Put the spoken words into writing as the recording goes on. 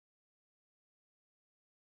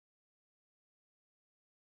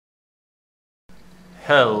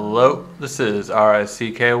Hello, this is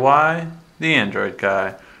RICKY, the Android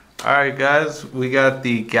guy. Alright guys, we got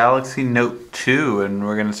the Galaxy Note 2 and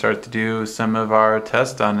we're going to start to do some of our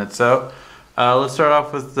tests on it. So let's start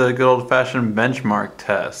off with the good old-fashioned benchmark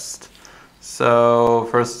test. So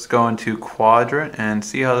first let's go into Quadrant and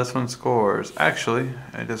see how this one scores. Actually,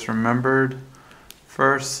 I just remembered.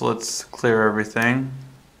 First, let's clear everything.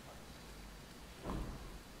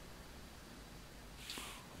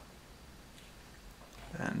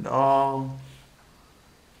 And all.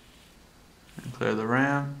 And clear the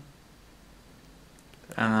RAM.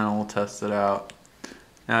 And then we'll test it out.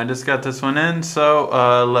 Now I just got this one in, so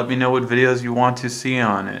let me know what videos you want to see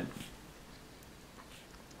on it.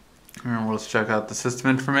 And let's check out the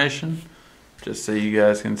system information, just so you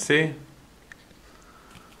guys can see.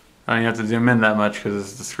 I don't even have to zoom in that much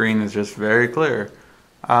because the screen is just very clear.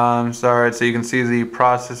 So you can see the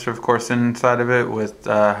processor, of course, inside of it with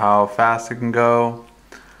how fast it can go,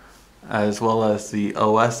 as well as the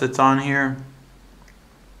OS that's on here.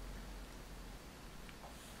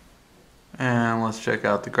 And let's check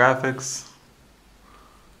out the graphics.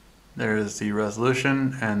 There is the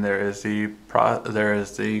resolution, and there is the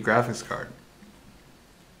graphics card.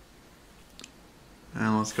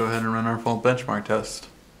 And let's go ahead and run our full benchmark test.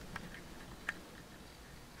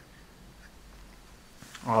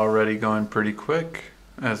 Already going pretty quick,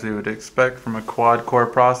 as we would expect from a quad-core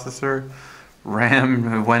processor.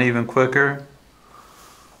 RAM went even quicker.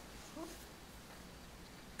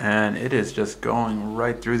 And it is just going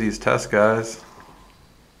right through these tests, guys.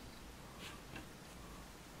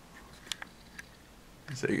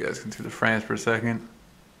 So you guys can see the frames per second.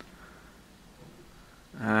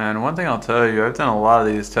 And one thing I'll tell you, I've done a lot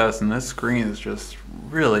of these tests and this screen is just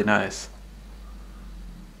really nice.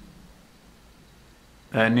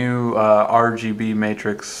 That new RGB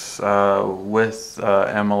matrix with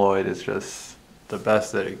AMOLED is just the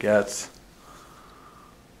best that it gets.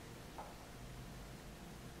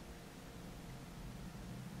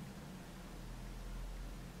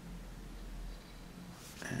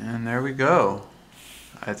 And there we go.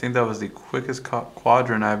 I think that was the quickest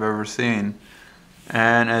quadrant I've ever seen.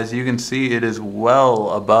 And as you can see, it is well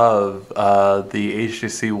above the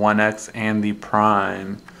HTC One X and the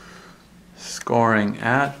Prime, scoring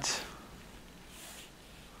at,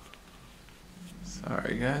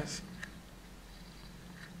 sorry guys,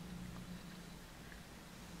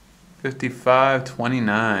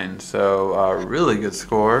 55.29. So really good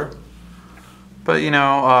score. But you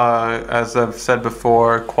know, as I've said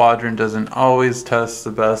before, Quadrant doesn't always test the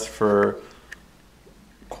best for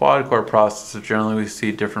quad-core processors. Generally we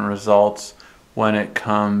see different results when it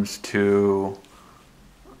comes to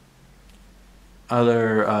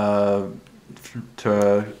other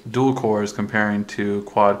dual cores comparing to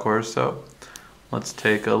quad cores. So let's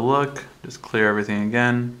take a look, just clear everything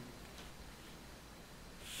again,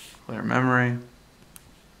 clear memory.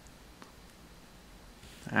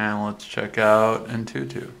 And let's check out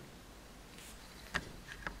Antutu.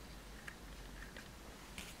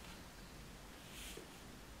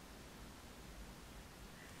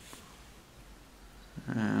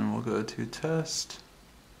 And we'll go to test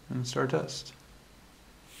and start test.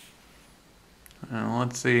 And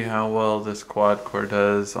let's see how well this quad core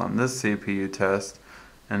does on this CPU test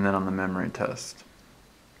and then on the memory test.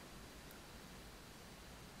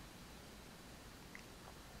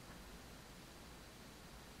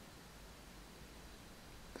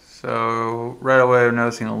 So right away I'm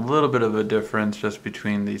noticing a little bit of a difference just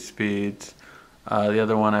between these speeds. The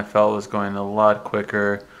other one I felt was going a lot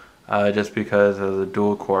quicker just because of the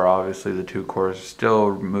dual core. Obviously the two cores are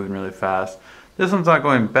still moving really fast. This one's not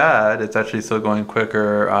going bad, it's actually still going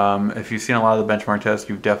quicker. If you've seen a lot of the benchmark tests,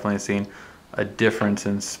 you've definitely seen a difference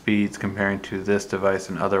in speeds comparing to this device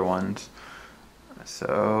and other ones.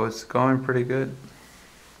 So it's going pretty good.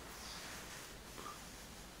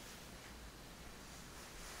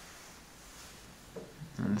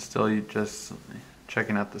 And still you just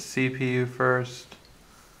checking out the CPU first.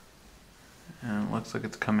 And it looks like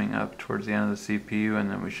it's coming up towards the end of the CPU,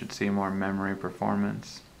 and then we should see more memory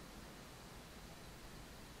performance.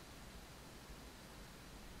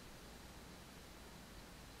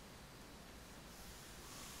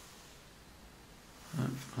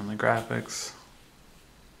 On the graphics.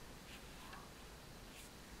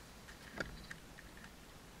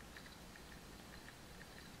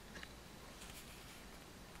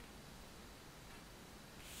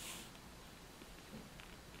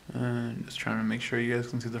 And just trying to make sure you guys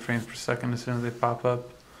can see the frames per second as soon as they pop up.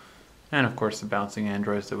 And of course the bouncing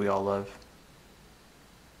androids that we all love.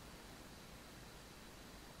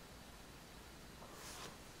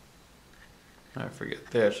 I forget.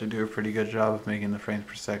 They actually do a pretty good job of making the frames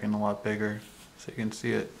per second a lot bigger, so you can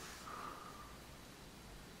see it.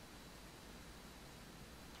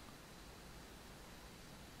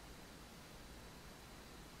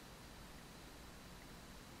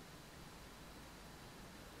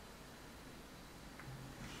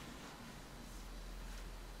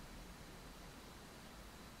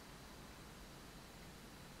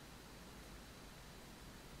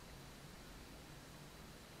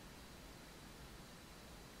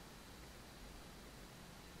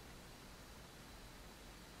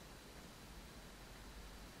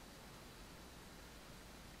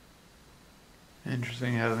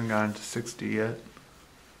 Interesting, it hasn't gotten to 60 yet.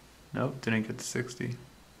 Nope, didn't get to 60.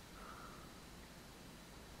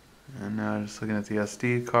 And now just looking at the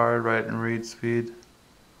SD card, write and read speed.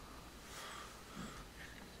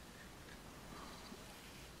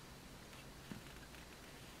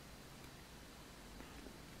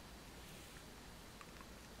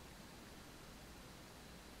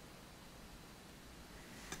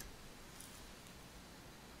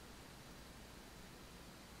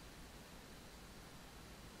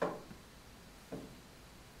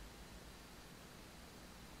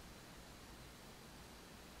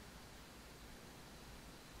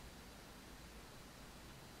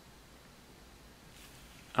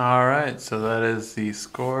 Alright, so that is the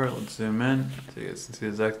score. Let's zoom in so you guys can see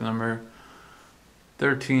the exact number.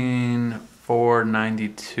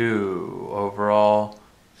 13,492 overall.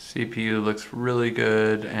 CPU looks really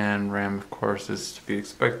good, and RAM of course is to be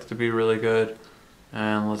expected to be really good.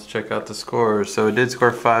 And let's check out the scores. So it did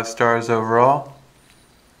score 5 stars overall.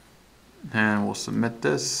 And we'll submit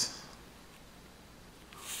this.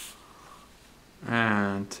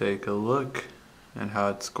 And take a look at how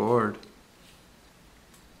it scored.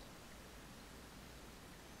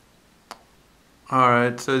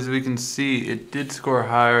 Alright, so as we can see, it did score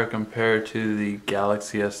higher compared to the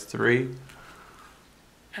Galaxy S3.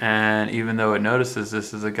 And even though it notices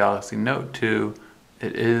this is a Galaxy Note 2,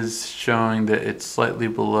 it is showing that it's slightly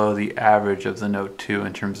below the average of the Note 2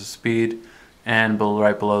 in terms of speed, and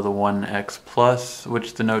right below the One X Plus,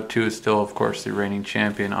 which the Note 2 is still, of course, the reigning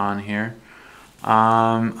champion on here.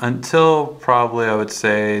 Until probably, I would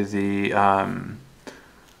say,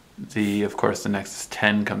 of course, the Nexus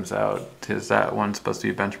 10 comes out, because that one's supposed to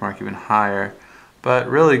be benchmark even higher. But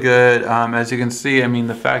really good. As you can see, I mean,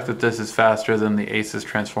 the fact that this is faster than the Asus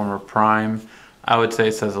Transformer Prime, I would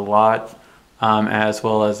say says a lot, as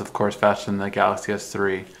well as, of course, faster than the Galaxy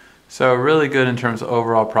S3. So really good in terms of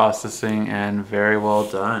overall processing, and very well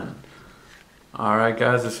done. Alright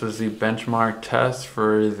guys, this was the benchmark test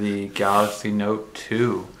for the Galaxy Note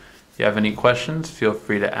 2. If you have any questions, feel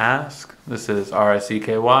free to ask. This is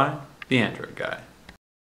RICKY, the Android Guy.